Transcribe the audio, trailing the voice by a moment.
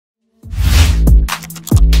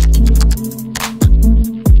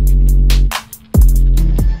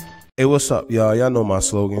what's up, y'all? Y'all know my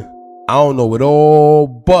slogan. I don't know it all,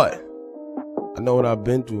 but I know what I've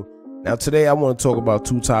been through. Now today I want to talk about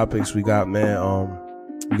two topics we got, man.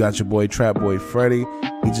 We got your boy Trap Boy Freddy.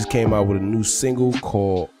 He just came out with a new single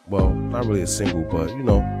called, well, not really a single, but you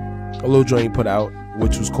know, a little joint he put out,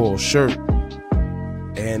 which was called Shirt.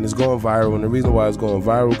 And it's going viral. And the reason why it's going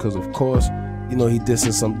viral, because of course, you know, he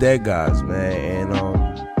dissing some dead guys, man.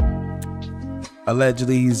 And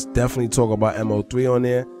allegedly he's definitely talking about Mo3 on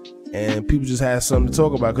there. And people just had something to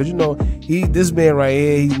talk about, because you know, this man right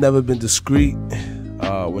here, he's never been discreet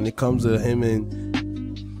when it comes to him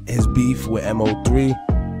and his beef with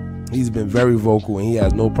Mo3. He's been very vocal, and he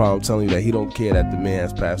has no problem telling you that he don't care that the man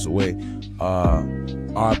has passed away.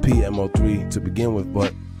 RP Mo3 to begin with,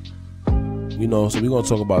 but you know, so we're gonna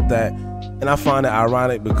talk about that. And I find it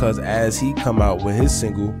ironic because as he come out with his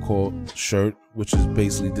single called Shirt, which is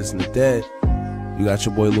basically dissing the dead, you got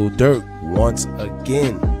your boy Lil Durk once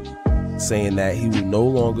again saying that he will no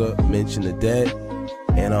longer mention the dead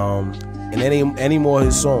and any more of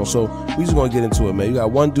his songs. So we just gonna get into it, man. You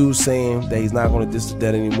got one dude saying that he's not gonna diss the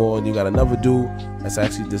dead anymore, and you got another dude that's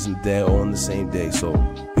actually dissing the dead all on the same day. So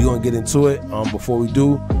we gonna get into it. Before we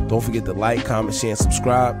do, don't forget to like, comment, share, and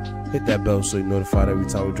subscribe. Hit that bell so you're notified every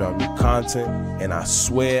time we drop new content. And I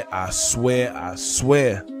swear, it's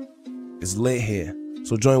lit here.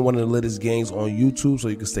 So join one of the littest gangs on YouTube so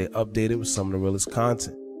you can stay updated with some of the realest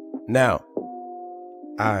content. Now,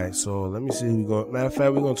 alright, so let me see who we going. Matter of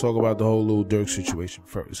fact, we're gonna talk about the whole Lil Durk situation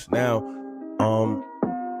first. Now,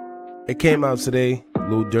 it came out today.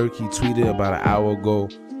 Lil Durk, he tweeted about an hour ago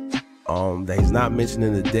that he's not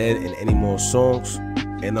mentioning the dead in any more songs.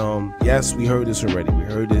 And yes, we heard this already. We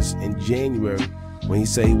heard this in January when he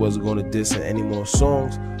said he wasn't going to diss in any more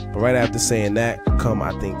songs. But right after saying that, come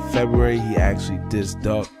I think February, he actually dissed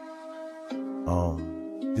Duck.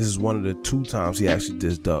 This is one of the two times he actually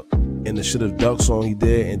dissed Duck. In the Shit of Duck song he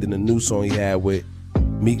did, and then the new song he had with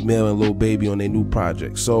Meek Mill and Lil Baby on their new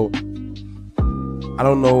project. So I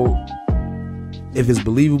don't know if it's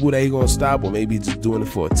believable that he's gonna stop, or maybe he's just doing it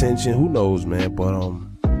for attention. Who knows, man? But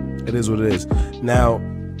it is what it is. Now,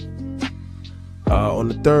 on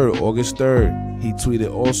the 3rd, August 3rd, he tweeted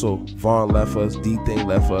also, Vaughn left us, D-Thing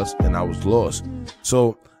left us, and I was lost.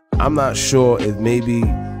 So I'm not sure if maybe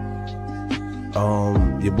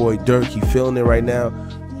your boy Durk, he feeling it right now,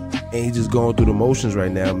 and he just going through the motions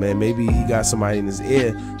right now, man. Maybe he got somebody in his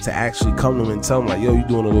ear to actually come to him and tell him like, yo, you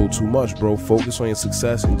doing a little too much, bro. Focus on your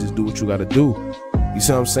success and just do what you gotta do. You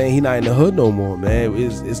see what I'm saying? He not in the hood no more, man.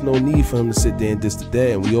 It's no need for him to sit there and diss the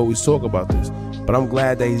dead, and we always talk about this. But I'm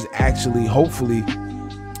glad that he's actually, hopefully,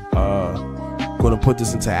 gonna put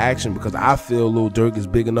this into action, because I feel Lil Durk is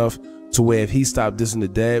big enough to where if he stopped dissing the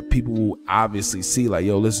dead, people will obviously see like,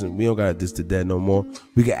 yo, listen, we don't gotta diss the dead no more.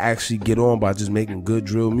 We can actually get on by just making good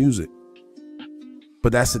drill music.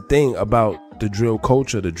 But that's the thing about the drill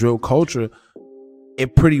culture. The drill culture,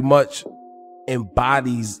 it pretty much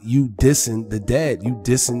embodies you dissing the dead, you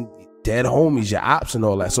dissing dead homies, your ops and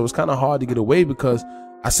all that. So it's kind of hard to get away, because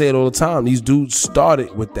I say it all the time, these dudes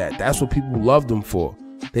started with that. That's what people love them for.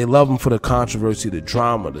 They love them for the controversy, the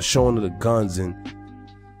drama, the showing of the guns. And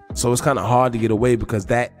so it's kind of hard to get away, because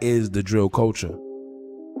that is the drill culture.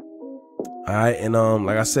 All right, and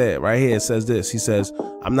like I said, right here it says this. He says,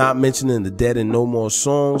 I'm not mentioning the dead in no more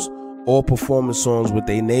songs or performance songs with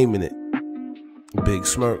they name in it. Big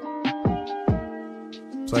smirk.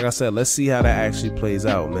 So like I said, let's see how that actually plays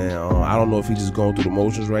out, man. I don't know if he's just going through the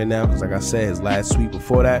motions right now, because like I said, his last tweet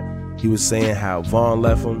before that, he was saying how Vaughn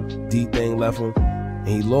left him, D-Thing left him, and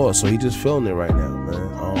he lost. So he just feeling it right now, man.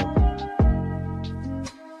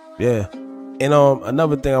 Yeah. And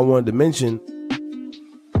another thing I wanted to mention,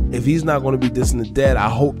 if he's not going to be dissing the dead, I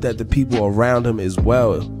hope that the people around him as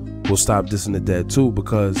well will stop dissing the dead too,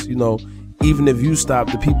 because, you know, even if you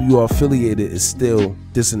stop, the people you are affiliated is still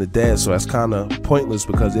dissing the dead. So that's kind of pointless,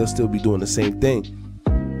 because they'll still be doing the same thing.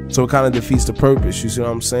 So it kind of defeats the purpose. You see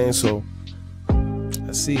what I'm saying? So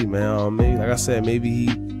let's see, man. Maybe, like I said, maybe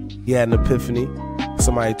he had an epiphany.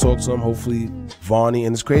 Somebody talked to him. Hopefully, Vaughnie.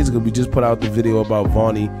 And it's crazy because we just put out the video about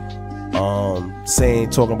Vaughnie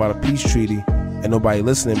talking about a peace treaty, and nobody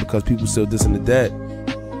listening because people still dissing the dead.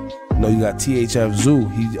 You know, you got THF Zoo.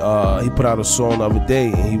 He put out a song the other day,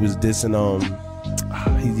 and he was dissing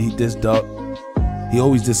he dissed Duck. He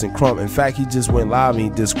always dissing Crump. In fact, he just went live and he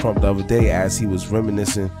dissed Crump the other day as he was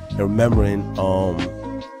reminiscing and remembering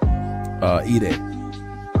E-Day.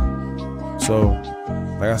 So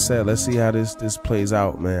like I said, let's see how this plays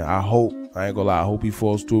out, man. I ain't gonna lie, I hope he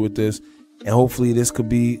falls through with this, and hopefully this could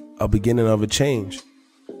be a beginning of a change.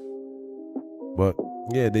 But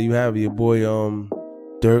yeah, there you have it, your boy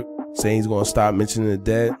Durk saying he's gonna stop mentioning the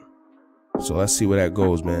dead. So let's see where that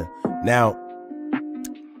goes, man. Now,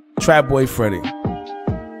 Trap Boy Freddy.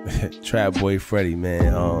 Trap Boy Freddy,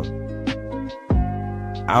 man.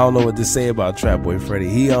 I don't know what to say about Trap Boy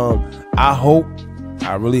Freddy.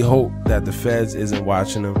 I really hope that the feds isn't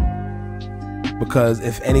watching him, because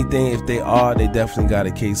if anything, if they are, they definitely got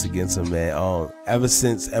a case against him, man. Ever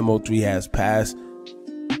since Mo3 has passed,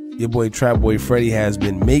 your boy Trap Boy Freddy has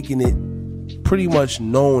been making it pretty much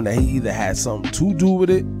known that he either had something to do with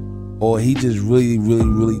it, or he just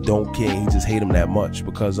really don't care. He just hate him that much,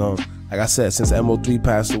 because like I said, since Mo3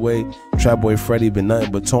 passed away, Trap Boy Freddy been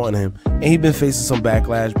nothing but taunting him, and he been facing some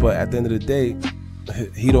backlash. But at the end of the day,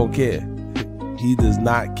 he don't care. He does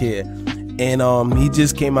not care. And he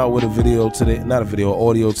just came out with a video today, not a video,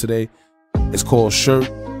 audio today. It's called Shirt.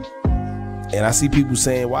 And I see people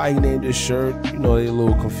saying, why he named this Shirt? You know, they're a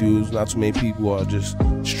little confused. Not too many people are just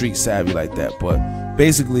street savvy like that. But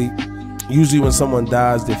basically, usually when someone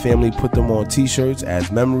dies, their family put them on t-shirts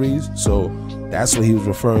as memories. So that's what he was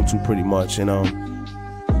referring to pretty much. And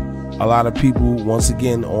a lot of people, once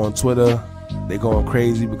again, on Twitter, they going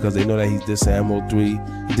crazy because they know that he's dissing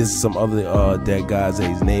Mo3. He dissing some other dead guys that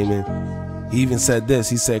he's naming. He even said this.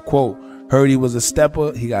 He said, quote, heard he was a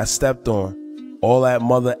stepper, he got stepped on. All that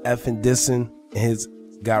mother effing dissing, his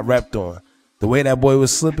got repped on. The way that boy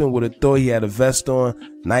was slipping, would have thought he had a vest on,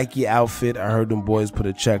 Nike outfit. I heard them boys put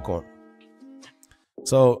a check on.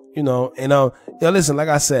 So, you know, and yo, listen, like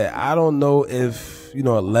I said, I don't know if, you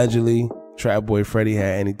know, allegedly Trap Boy Freddy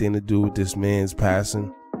had anything to do with this man's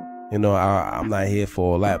passing. You know, I'm not here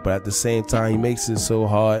for all that, but at the same time, he makes it so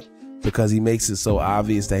hard because he makes it so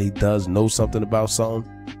obvious that he does know something about something.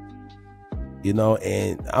 You know,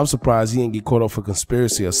 and I'm surprised he didn't get caught up for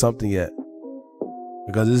conspiracy or something yet.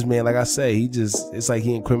 Because this man, like I said, it's like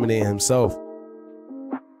he incriminated himself.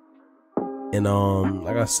 And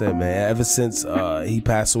like I said, man, ever since he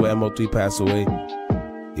passed away, Mo3 passed away,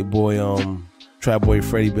 your boy Trap Boy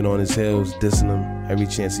Freddy been on his heels, dissing him every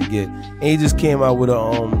chance he get. And he just came out with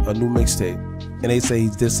a new mixtape. And they say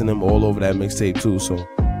he's dissing him all over that mixtape too, so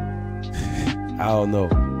I don't know.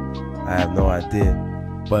 I have no idea.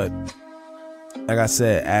 But like I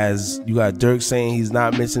said, as you got Durk saying he's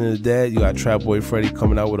not mentioning the dead, you got Trap Boy Freddy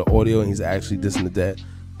coming out with an audio and he's actually dissing the dead.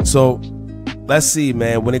 So let's see,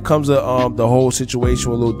 man. When it comes to the whole situation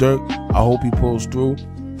with Lil Durk, I hope he pulls through.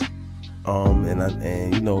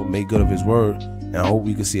 And you know, make good of his word. And I hope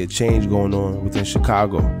we can see a change going on within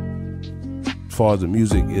Chicago as far as the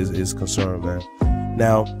music is concerned, man.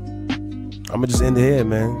 Now, I'm gonna just end it here,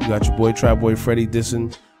 man. You got your boy Trap Boy Freddy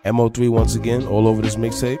dissing Mo3 once again all over this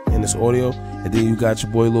mixtape and this audio, and then you got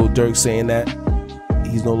your boy Lil Durk saying that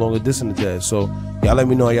he's no longer dissing the dead. So y'all let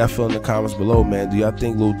me know how y'all feel in the comments below, man. Do y'all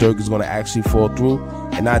think Lil Durk is gonna actually fall through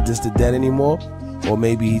and not diss the dead anymore, or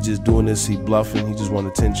maybe he just doing this, he bluffing, he just want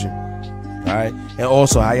attention? All right. And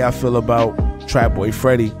also, how y'all feel about Trap Boy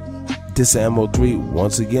Freddy dissing Mo3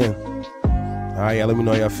 once again? All right, y'all let me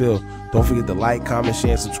know how y'all feel. Don't forget to like, comment,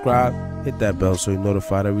 share, and subscribe. Hit that bell so you're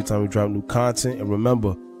notified every time we drop new content. And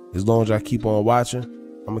remember, as long as y'all keep on watching,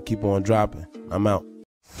 I'm going to keep on dropping. I'm out.